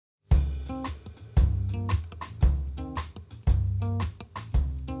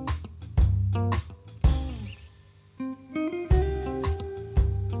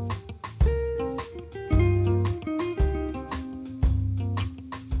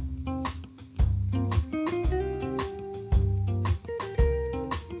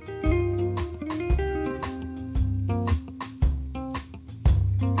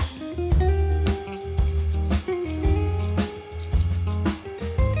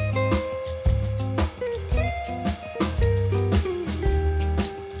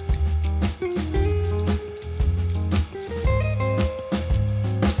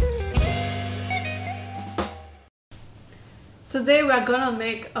Today we are gonna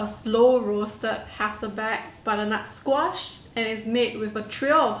make a slow roasted Hasselback butternut squash, and it's made with a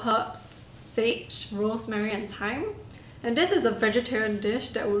trio of herbs: sage, rosemary and thyme. And this is a vegetarian dish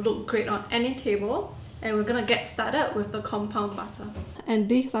that will look great on any table. And we're gonna get started with the compound butter. And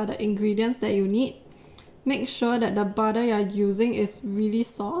these are the ingredients that you need. Make sure that the butter you're using is really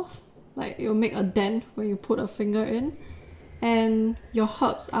soft, like it'll make a dent when you put a finger in. And your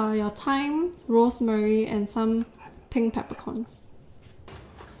herbs are your thyme, rosemary and some pink peppercorns.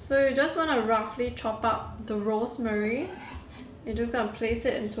 So you just want to roughly chop up the rosemary. You're just going to place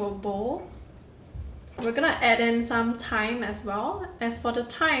it into a bowl. We're going to add in some thyme as well. As for the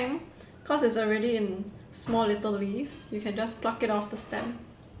thyme, because it's already in small little leaves, you can just pluck it off the stem.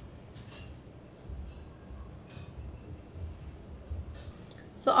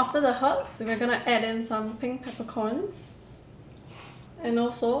 So after the herbs, we're going to add in some pink peppercorns and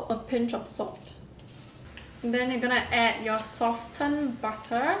also a pinch of salt. And then you're going to add your softened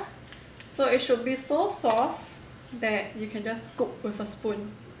butter. So it should be so soft that you can just scoop with a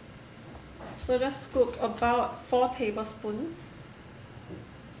spoon. So just scoop about 4 tablespoons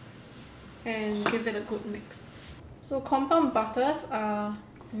and give it a good mix. So compound butters are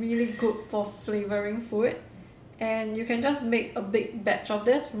really good for flavoring food. And you can just make a big batch of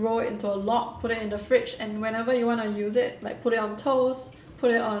this, roll it into a log, put it in the fridge, and whenever you want to use it, like put it on toast,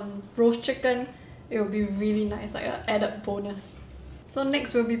 put it on roast chicken, it will be really nice, like an added bonus. So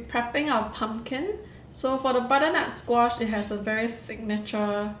next we'll be prepping our pumpkin. So for the butternut squash, it has a very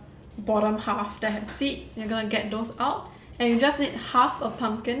signature bottom half that has seeds. You're gonna get those out. And you just need half a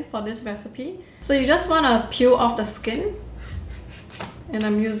pumpkin for this recipe. So you just want to peel off the skin. And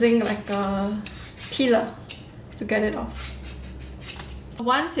I'm using like a peeler to get it off.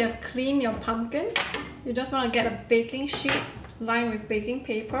 Once you have cleaned your pumpkin, you just want to get a baking sheet lined with baking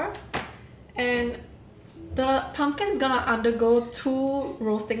paper. And the pumpkin is gonna undergo 2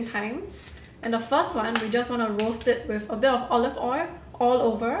 roasting times. And the first one, we just want to roast it with a bit of olive oil all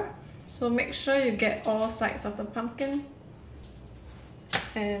over. So make sure you get all sides of the pumpkin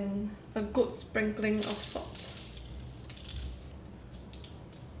and a good sprinkling of salt.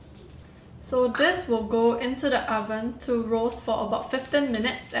 So this will go into the oven to roast for about 15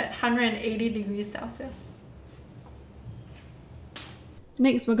 minutes at 180 degrees Celsius.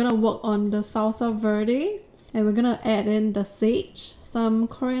 Next, we're gonna work on the salsa verde, and we're gonna add in the sage, some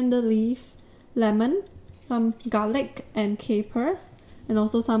coriander leaf, lemon, some garlic and capers, and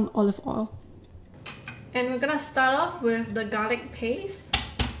also some olive oil. And we're gonna start off with the garlic paste.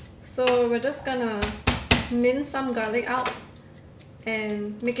 So we're just gonna mince some garlic out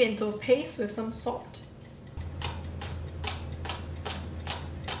and make it into a paste with some salt.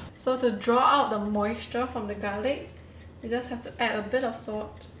 So to draw out the moisture from the garlic, you just have to add a bit of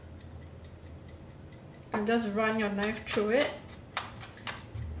salt and just run your knife through it.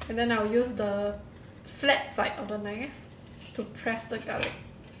 And then I'll use the flat side of the knife to press the garlic.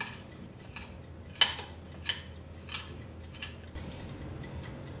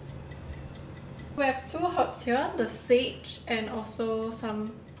 We have 2 herbs here, the sage and also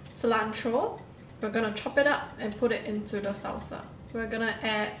some cilantro. We're gonna chop it up and put it into the salsa. We're gonna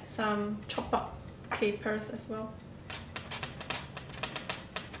add some chopped up capers as well.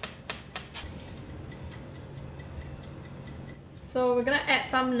 So we're gonna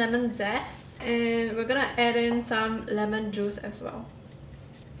add some lemon zest and we're gonna add in some lemon juice as well.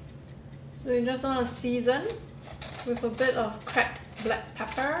 So you just want to season with a bit of cracked black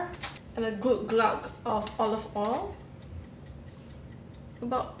pepper and a good glug of olive oil,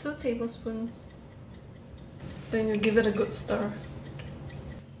 about 2 tablespoons. Then you give it a good stir.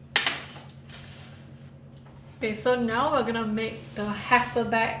 Okay, so now we're gonna make the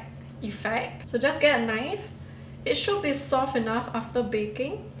Hasselback effect. So just get a knife. It should be soft enough after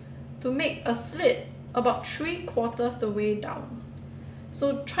baking to make a slit about 3/4 the way down.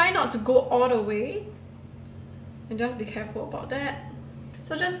 So try not to go all the way and just be careful about that.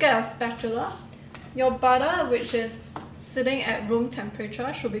 So just get a spatula. Your butter, which is sitting at room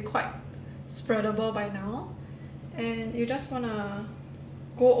temperature, should be quite spreadable by now. And you just want to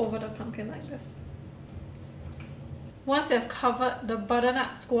go over the pumpkin like this. Once you've covered the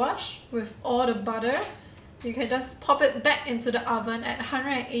butternut squash with all the butter, you can just pop it back into the oven at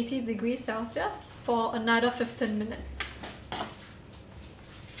 180 degrees Celsius for another 15 minutes.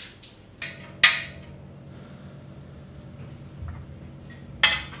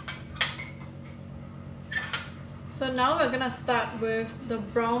 So now we're gonna start with the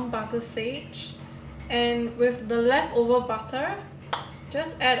brown butter sage, and with the leftover butter,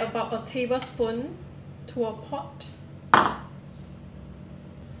 just add about a tablespoon to a pot.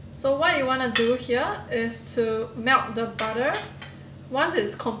 So what you want to do here is to melt the butter. Once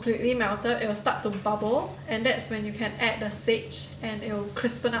it's completely melted, it will start to bubble, and that's when you can add the sage and it will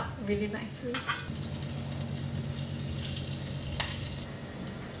crispen up really nicely.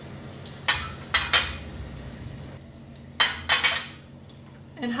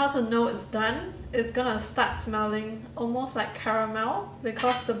 And how to know it's done? It's gonna start smelling almost like caramel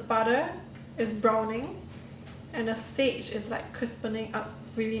because the butter is browning and the sage is like crispening up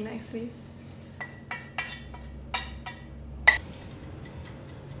really nicely.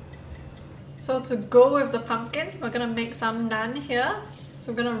 So to go with the pumpkin, we're gonna make some naan here.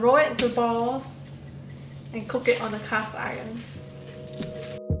 So we're gonna roll it into balls and cook it on a cast iron.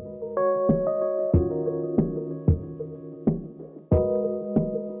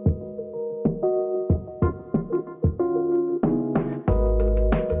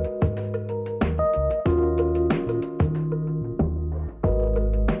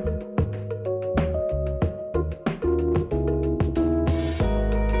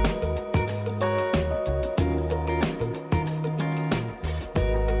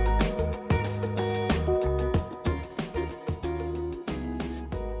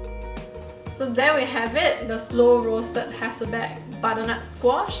 So there we have it, the slow roasted Hasselback butternut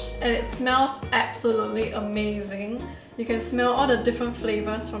squash, and it smells absolutely amazing. You can smell all the different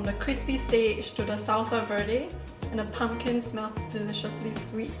flavors from the crispy sage to the salsa verde, and the pumpkin smells deliciously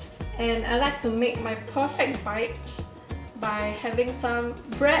sweet. And I like to make my perfect bite by having some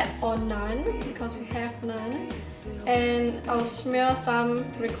bread or naan, because we have naan, and I'll smear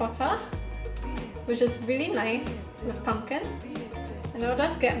some ricotta, which is really nice with pumpkin. And I'll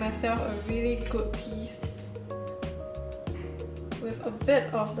just get myself a really good piece with a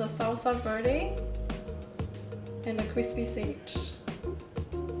bit of the salsa verde and the crispy sage.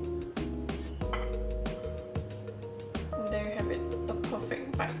 And there you have it, the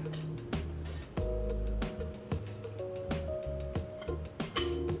perfect bite.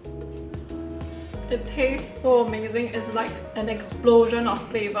 It tastes so amazing. It's like an explosion of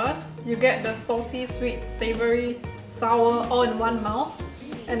flavors. You get the salty, sweet, savory, sour all in one mouth,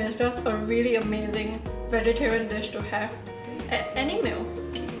 and it's just a really amazing vegetarian dish to have at any meal.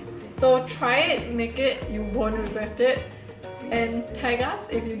 So try it, make it, you won't regret it, and tag us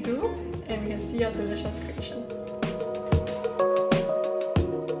if you do.